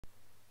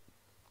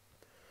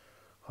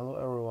Hello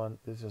everyone,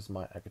 this is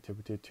my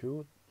activity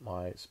 2,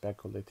 my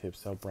speculative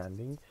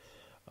self-branding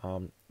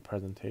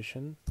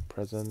presentation,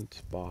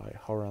 present by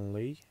Haoran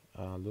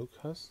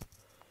Lucas,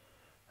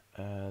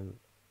 and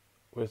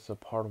with the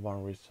part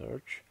 1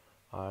 research,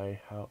 I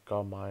have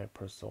got my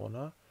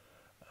persona,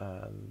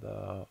 and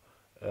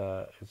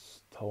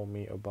it's told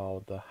me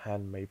about the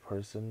handmade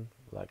person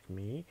like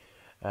me,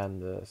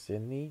 and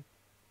Sydney,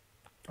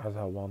 as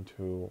I want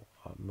to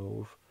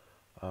move,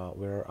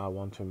 where I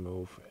want to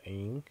move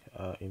in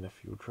the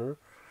future.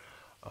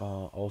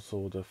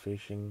 Also the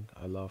fishing,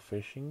 I love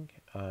fishing,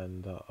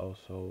 and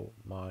also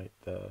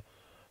the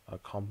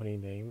company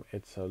name,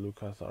 it's a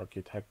Lucas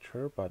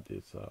Architecture, but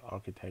it's a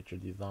architecture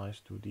design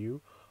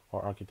studio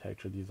or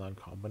architecture design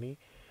company.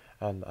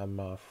 And I'm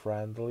a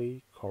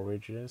friendly,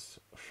 courageous,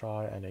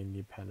 shy, and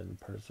independent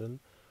person.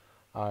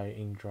 I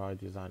enjoy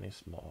designing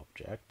small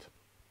objects,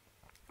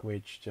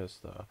 which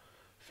just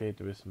fit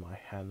with my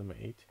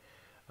handmade,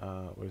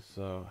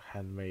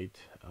 handmade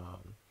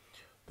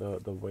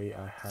the way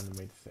I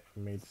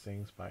made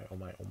things by on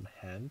my own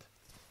hand.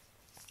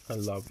 I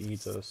love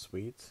either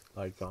sweets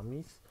like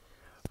gummies,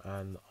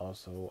 and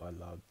also I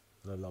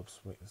love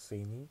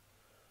singing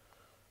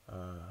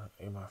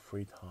in my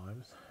free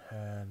times,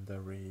 and the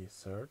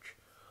research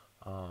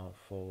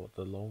for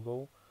the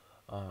logo.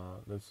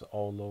 This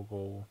all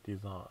logo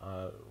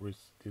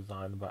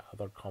designed by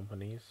other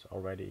companies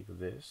already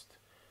exist,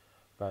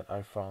 but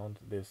I found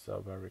this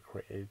very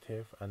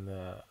creative, and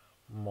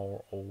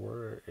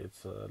moreover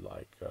it's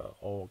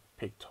all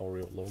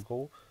pictorial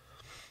logo,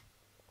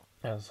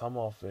 and some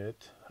of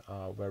it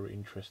very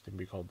interesting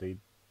because they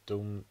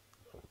don't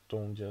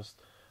don't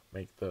just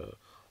make the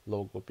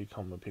logo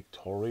become a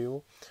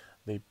pictorial.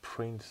 They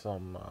print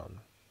some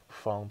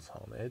fonts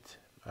on it,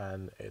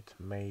 and it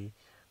may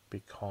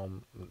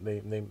become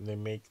they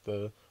make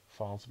the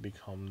fonts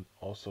become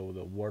also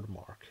the word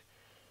mark,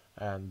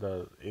 and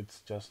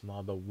it's just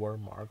not a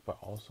word mark but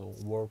also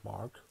word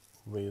mark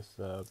with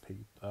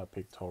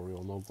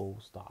pictorial logo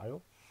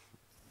style,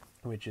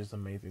 which is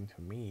amazing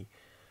to me,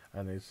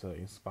 and it's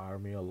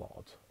inspired me a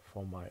lot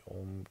for my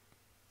own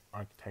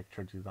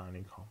architecture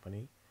designing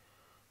company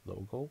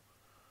logo.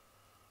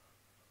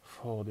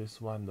 For this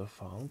one, the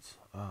fonts,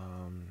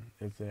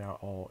 they are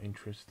all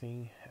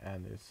interesting,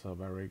 and it's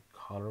very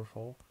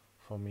colorful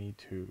for me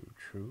to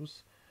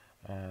choose.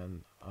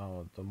 And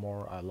the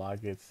more I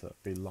like it's the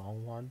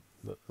belong one,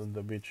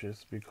 the which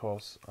is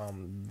because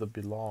the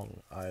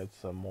belong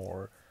it's a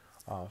more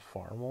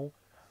formal.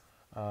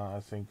 I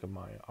think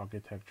my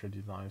architecture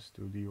design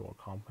studio or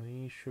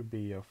company should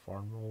be a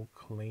formal,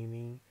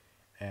 cleaning,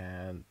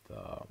 and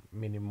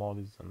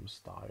minimalism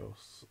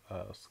styles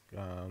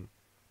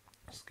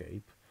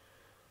scape.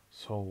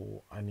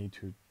 So I need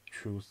to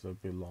choose the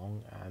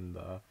belong, and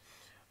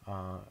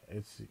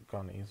it's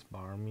gonna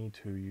inspire me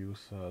to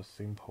use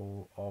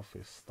simple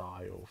office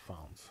style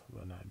fonts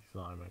when I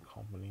design my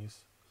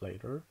companies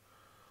later.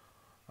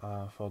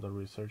 For the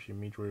research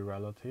imagery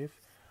relative,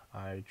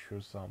 I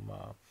choose some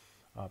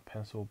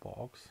pencil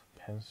box,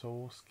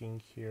 pencil,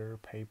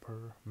 skincare,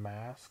 paper,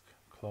 mask,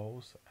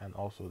 clothes, and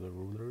also the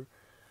ruler.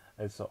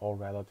 It's all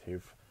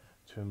relative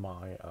to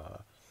my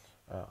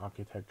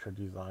architecture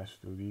design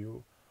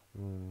studio.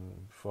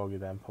 For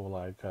example,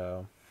 like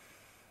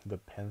the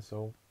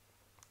pencil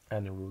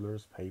and the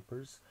rulers,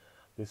 papers,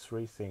 these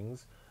three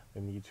things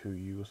they need to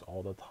use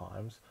all the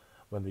times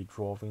when they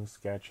drawing,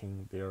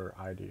 sketching their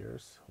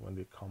ideas when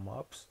they come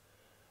up.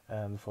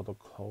 And for the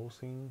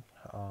clothing,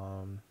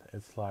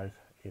 it's like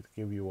it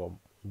give you a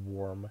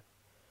warm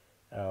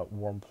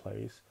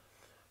place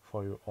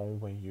for your own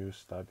when you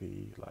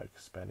study, like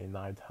spending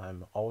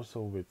nighttime.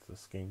 Also with the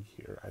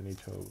skincare, I need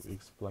to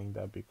explain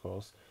that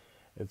because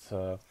it's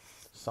a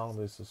sound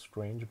is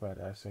strange,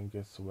 but I think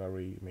it's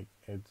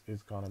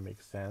gonna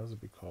make sense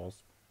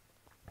because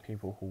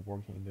people who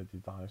work in the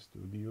design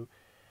studio,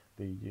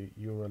 they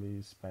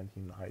usually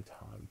spending night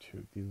time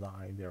to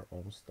design their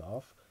own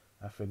stuff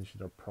and finish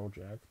their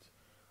project,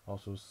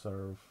 also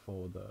serve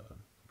for the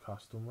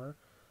customer.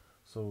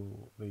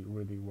 So they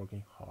really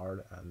working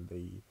hard, and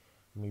they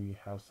maybe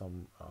have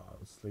some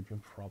sleeping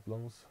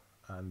problems,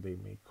 and they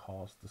may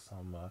cause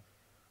some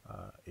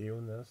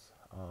illness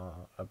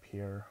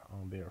appear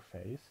on their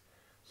face.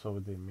 So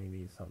they may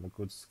need some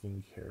good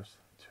skincare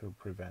to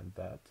prevent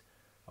that.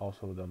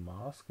 Also, the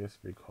mask is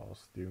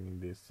because during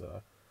this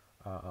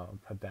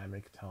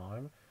pandemic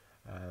time,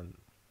 and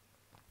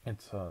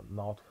it's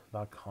not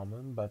that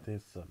common, but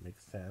it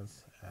makes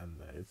sense, and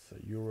it's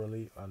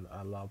usually, and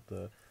I love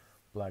the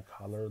black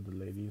color. The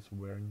ladies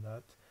wearing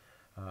that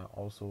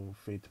also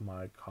fit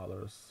my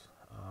colors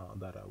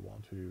that I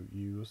want to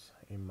use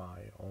in my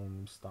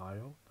own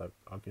style, the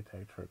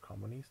architecture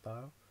company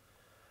style.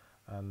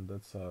 And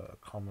that's a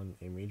common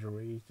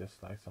imagery,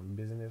 just like some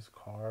business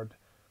card,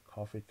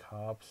 coffee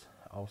cups,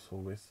 also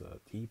with a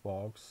tea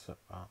box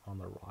on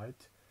the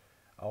right,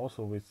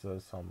 also with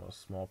some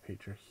small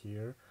picture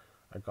here.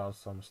 I got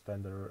some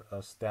stand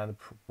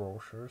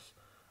brochures,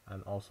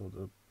 and also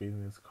the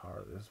business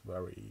card is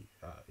very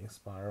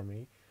inspire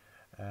me,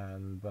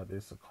 and but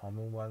it's a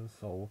common one.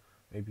 So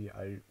maybe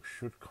I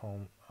should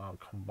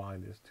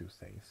combine these two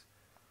things.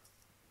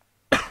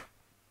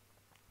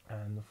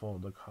 And for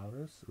the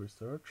colors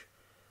research,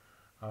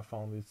 I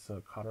found this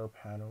color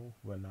panel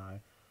when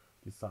I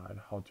decide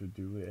how to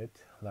do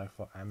it. Like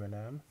for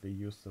M&M, they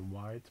use the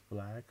white,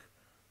 black,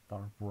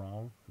 dark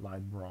brown,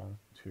 light brown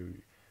to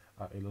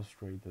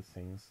illustrate the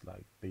things.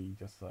 Like they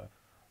just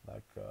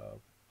like a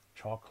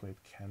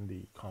chocolate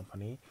candy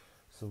company,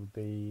 so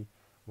they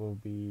will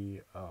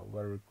be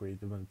very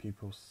great when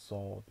people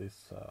saw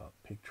these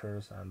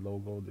pictures and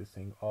logo. They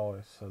think, oh,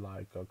 it's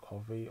like a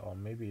coffee, or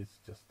maybe it's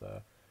just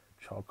a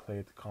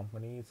chocolate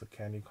company. It's a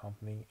candy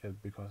company,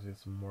 because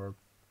it's more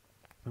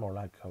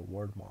like a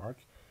word mark,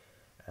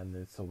 and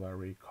it's a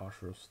very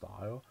casual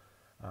style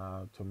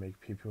to make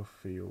people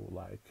feel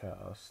like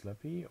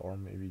sleepy, or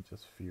maybe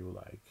just feel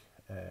like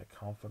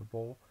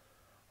comfortable,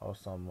 or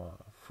some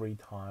free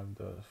time,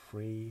 the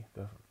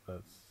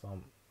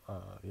some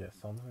yeah,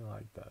 something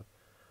like that.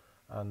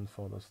 And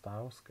for the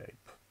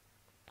stylescape,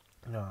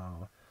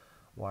 uh,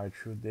 why I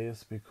choose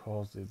this,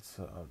 because it's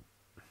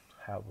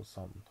have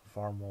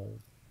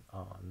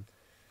um,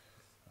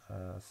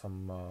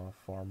 some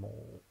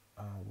formal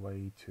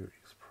way to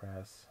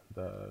express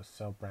the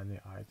self-branding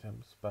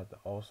items, but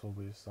also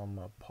with some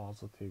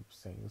positive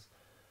things,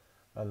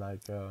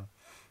 like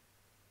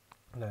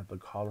like the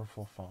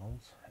colorful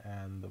fonts,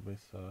 and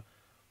with a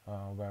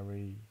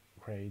very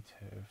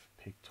creative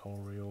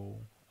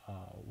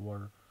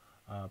word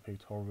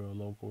pictorial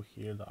logo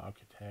here, the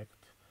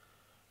architect,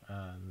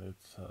 and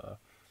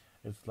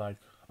it's like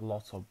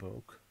lots of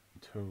book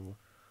to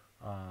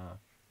uh,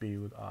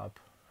 build up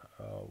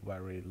a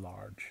very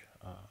large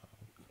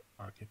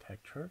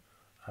architecture.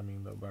 I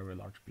mean, the very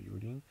large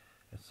building.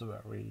 It's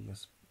very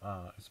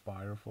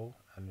inspirable,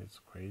 and it's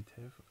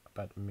creative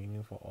but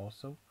meaningful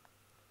also.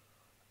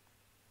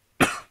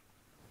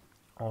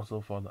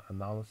 Also for the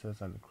analysis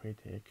and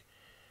critic,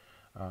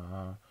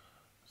 uh,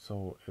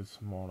 so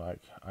it's more like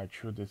I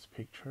choose these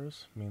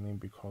pictures, meaning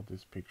because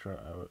this picture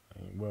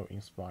will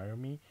inspire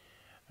me,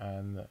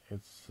 and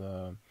it's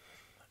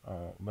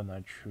when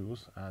I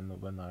choose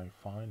and when I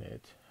find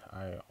it,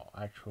 I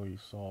actually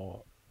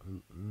saw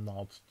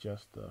not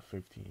just a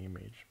 50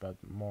 image, but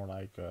more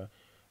like a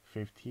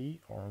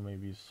 50 or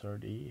maybe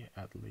 30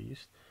 at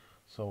least.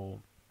 So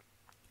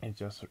it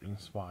just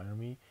inspire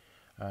me,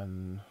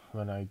 and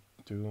when I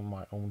do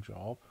my own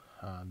job,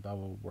 that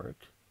will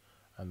work,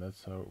 and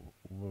that's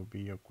will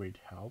be a great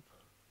help.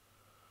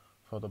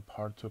 For the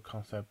part 2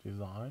 concept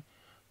design,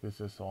 this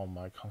is all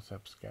my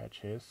concept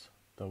sketches.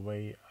 The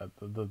way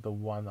the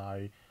one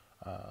I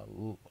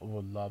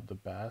would love the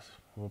best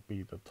would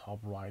be the top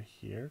right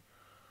here,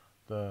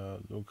 the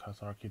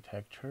Lucas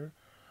architecture,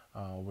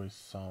 with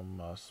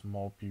some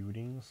small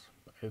buildings.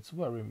 It's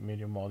very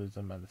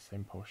minimalism and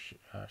simple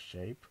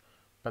shape,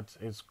 but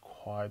it's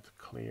quite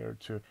clear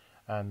to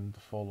and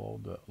follow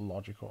the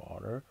logical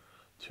order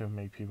to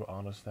make people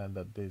understand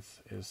that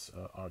this is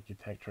an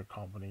architecture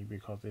company,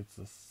 because it's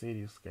a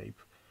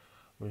cityscape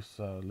with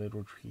a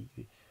little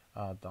tree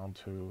down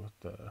to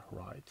the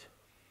right.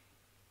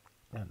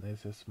 And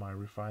this is my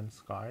refined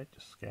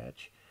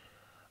sketch.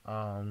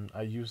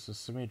 I use the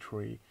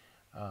symmetry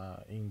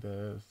in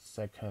the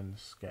second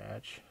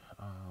sketch,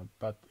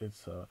 but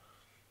it's a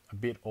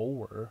bit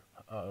over,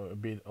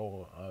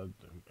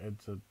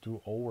 it's a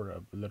do over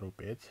a little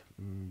bit,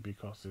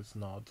 because it's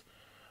not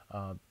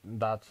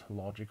that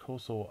logical.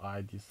 So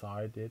I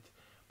decided,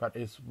 but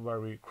it's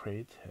very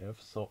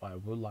creative. So I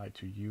would like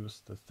to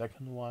use the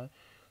second one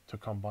to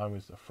combine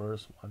with the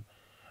first one.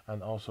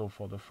 And also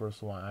for the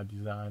first one, I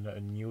designed a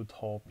new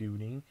tall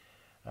building,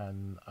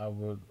 and I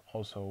would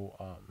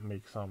also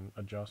make some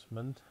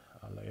adjustment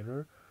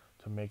later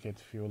to make it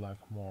feel like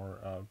more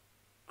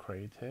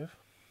creative.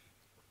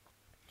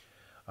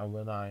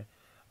 When I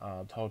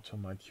talked to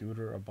my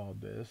tutor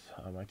about this,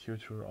 my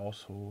tutor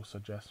also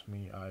suggests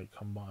me I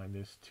combine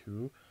these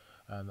two,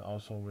 and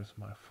also with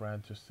my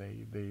friend to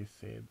say they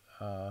said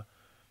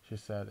she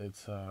said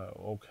it's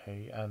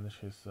okay, and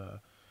she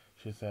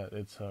said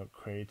it's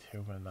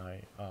creative, and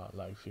I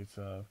like it's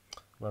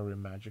very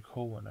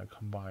magical when I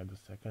combine the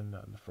second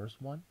and the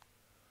first one.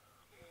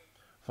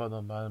 For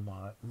the mind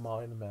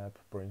map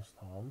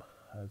brainstorm,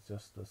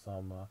 just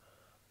some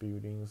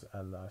buildings,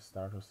 and I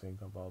start to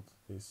think about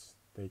these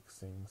big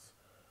things,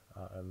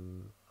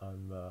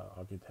 and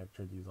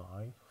architecture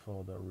design.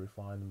 For the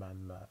refined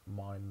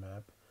mind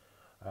map,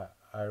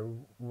 I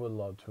would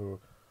love to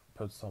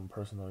put some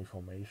personal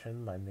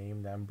information: my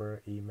name,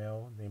 number,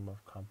 email, name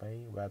of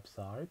company,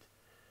 website.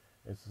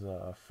 It's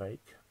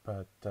fake,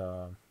 but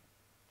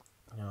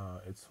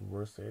it's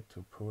worth it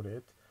to put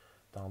it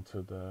down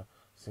to the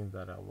thing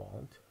that I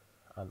want.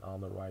 And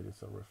on the right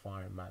is a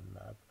refined mind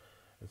map.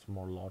 It's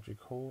more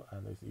logical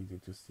and it's easy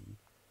to see.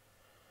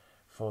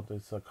 For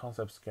this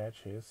concept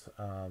sketches,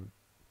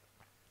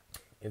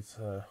 it's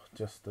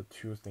just the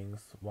two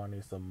things. One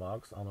is the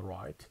mugs on the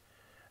right,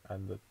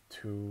 and these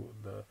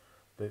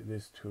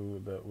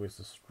two with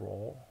the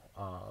straw.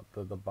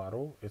 The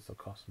bottle is the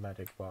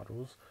cosmetic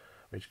bottles,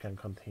 which can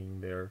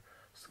contain their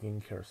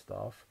skincare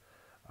stuff.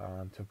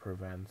 to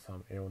prevent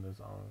some illness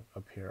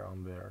appear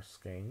on their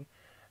skin.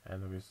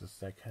 And with the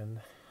second,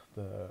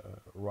 the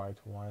right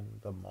one,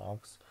 the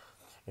mugs,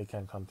 it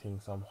can contain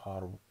some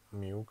hot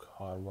milk,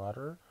 hot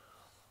water,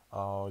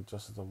 or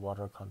just the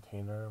water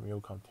container,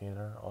 milk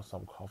container, or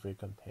some coffee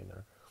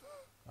container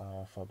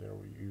for their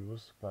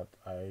use. But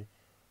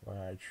when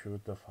I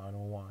choose the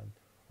final one,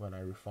 when I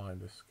refine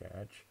the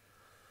sketch,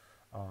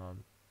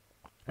 um,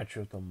 I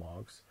choose the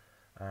mugs,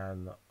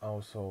 and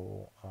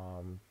also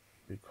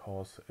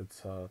because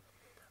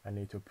I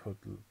need to put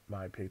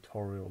my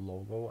pictorial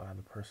logo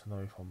and personal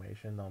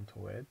information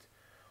onto it.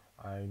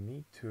 I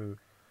need to.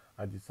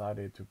 I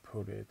decided to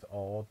put it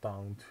all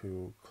down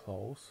to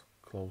close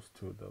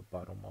to the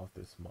bottom of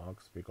this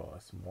mugs because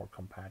it's more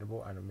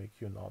compatible and make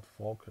you not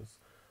focus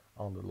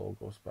on the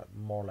logos, but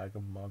more like a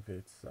mug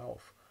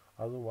itself.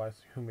 Otherwise,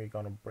 you may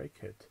gonna break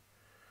it.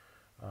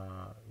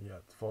 Yeah,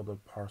 for the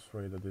part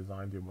three, the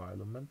design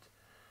development,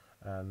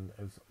 and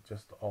it's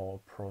just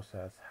all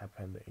process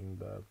happened in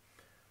the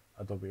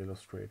Adobe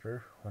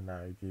Illustrator when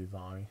I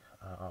design,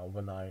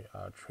 when I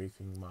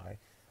tracing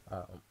my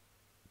uh,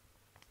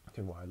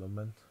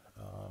 development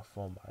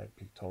for my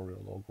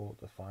pictorial logo,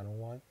 the final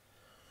one.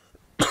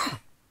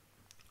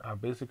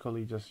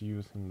 Basically just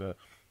using the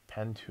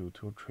pen tool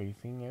to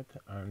tracing it,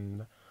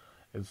 and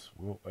it's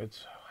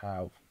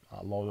have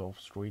a lot of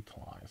straight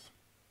lines,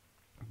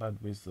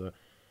 but with the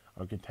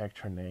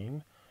architecture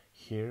name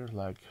here,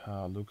 like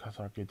Lucas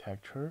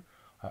architecture,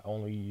 I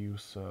only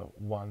use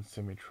one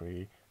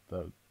symmetry,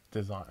 the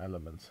design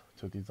elements,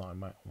 to design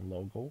my own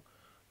logo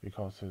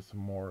because it's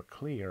more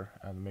clear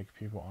and make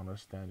people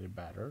understand it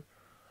better.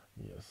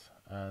 Yes,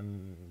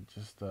 and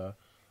just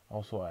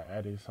also I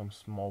added some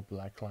small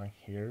black line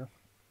here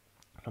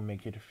to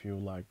make it feel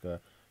like a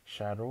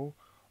shadow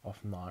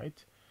of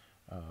night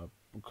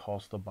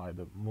caused by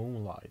the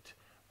moonlight.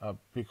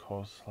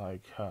 Because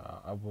like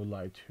I would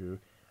like to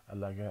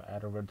like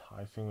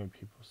advertising when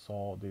people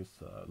saw this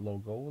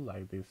logo,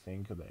 like they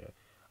think that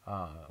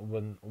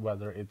when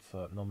whether it's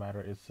no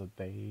matter it's a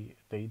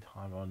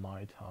daytime or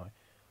nighttime,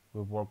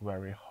 we work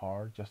very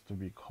hard just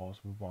because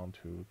we want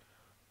to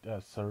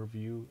serve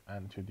you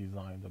and to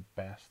design the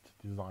best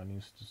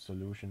designing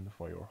solution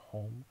for your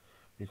home,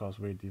 because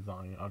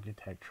redesigning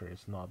architecture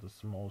is not the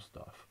small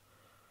stuff.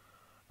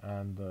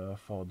 And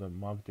for the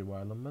mug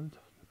development,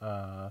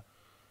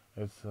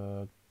 it's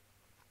a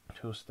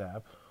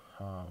two-step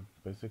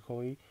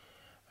basically,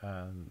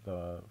 and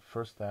the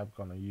first step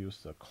gonna use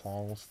the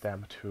clone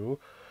stamp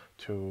tool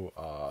to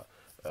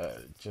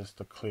just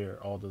to clear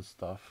all the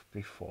stuff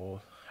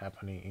before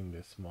happening in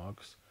these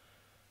mugs.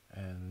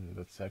 And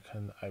the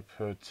second,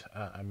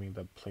 I mean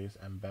the place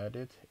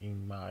embedded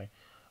in my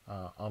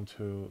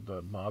onto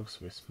the mugs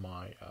with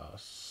my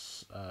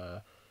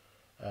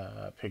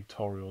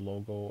pictorial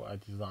logo I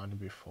designed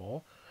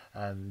before,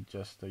 and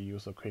just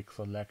use a quick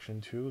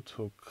selection tool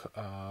to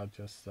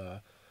just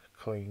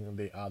clean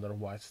the other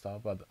white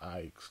stuff, but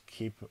I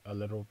keep a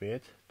little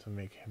bit to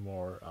make it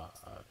more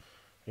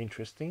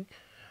interesting.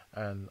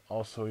 And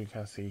also you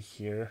can see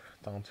here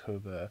down to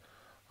the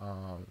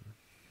um,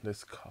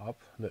 this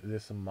cup,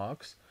 this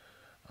mugs,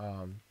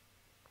 um,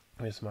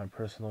 with my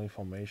personal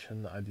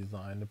information I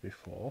designed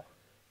before.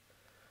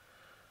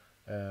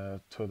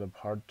 To the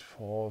part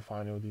 4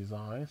 final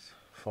designs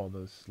for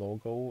this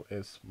logo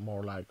is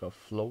more like a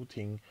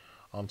floating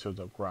onto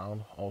the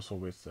ground, also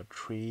with the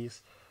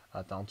trees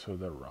down to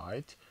the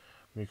right,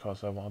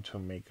 because I want to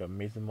make a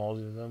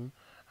minimalism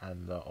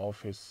and the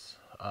office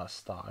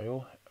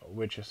style,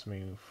 which is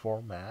mean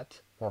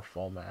more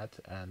format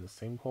and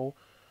simple,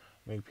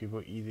 make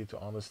people easy to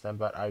understand,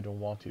 but I don't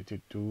want it to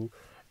do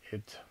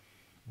it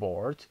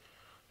bored.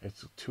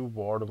 It's too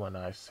bored when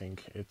I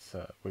think it's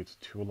with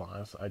two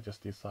lines. I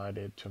just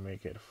decided to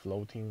make it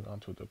floating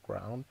onto the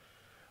ground,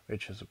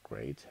 which is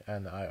great.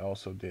 And I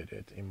also did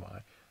it in my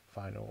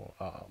final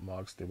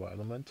mugs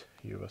development.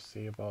 You will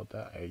see about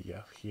that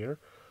yeah, here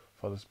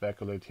for the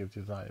speculative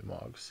design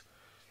mugs.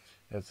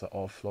 It's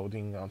all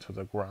floating onto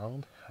the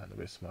ground and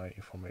with my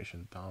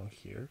information down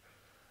here,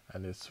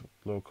 and it's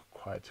look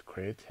quite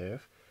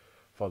creative.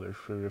 For the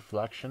free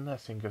reflection, I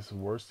think it's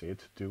worth it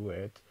to do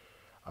it.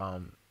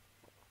 Um,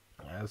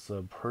 as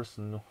a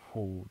person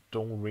who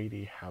don't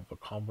really have a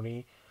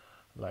company,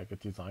 like a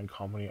design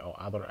company or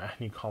other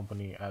any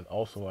company, and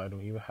also I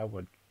don't even have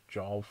a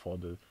job for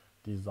the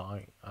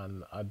design,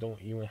 and I don't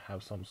even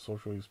have some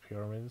social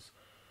experience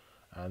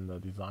and the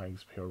design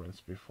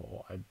experience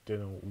before. I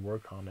didn't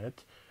work on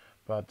it,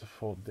 but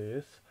for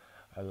this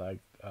I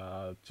like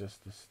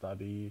just to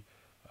study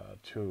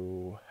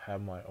to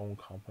have my own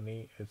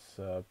company. It's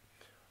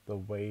the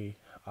way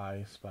I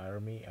inspire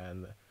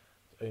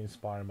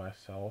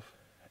myself,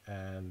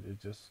 and it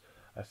just,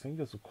 I think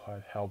it's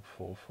quite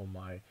helpful for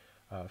my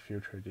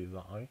future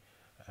design.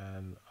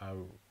 And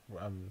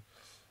I'm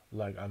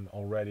like I'm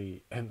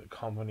already in the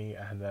company,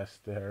 and I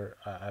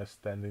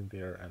standing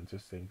there and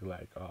just think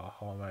like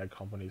how my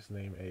company's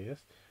name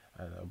is,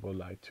 and I would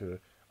like to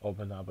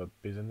open up a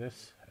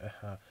business.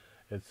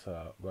 It's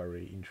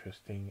very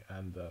interesting,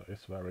 and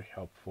it's very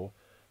helpful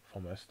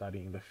for my study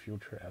in the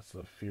future as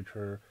a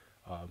future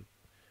um,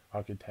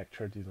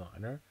 architecture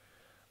designer.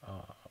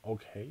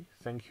 Okay,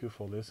 thank you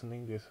for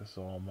listening. This is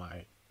all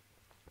my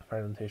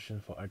presentation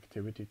for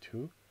activity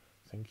 2.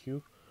 Thank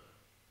you.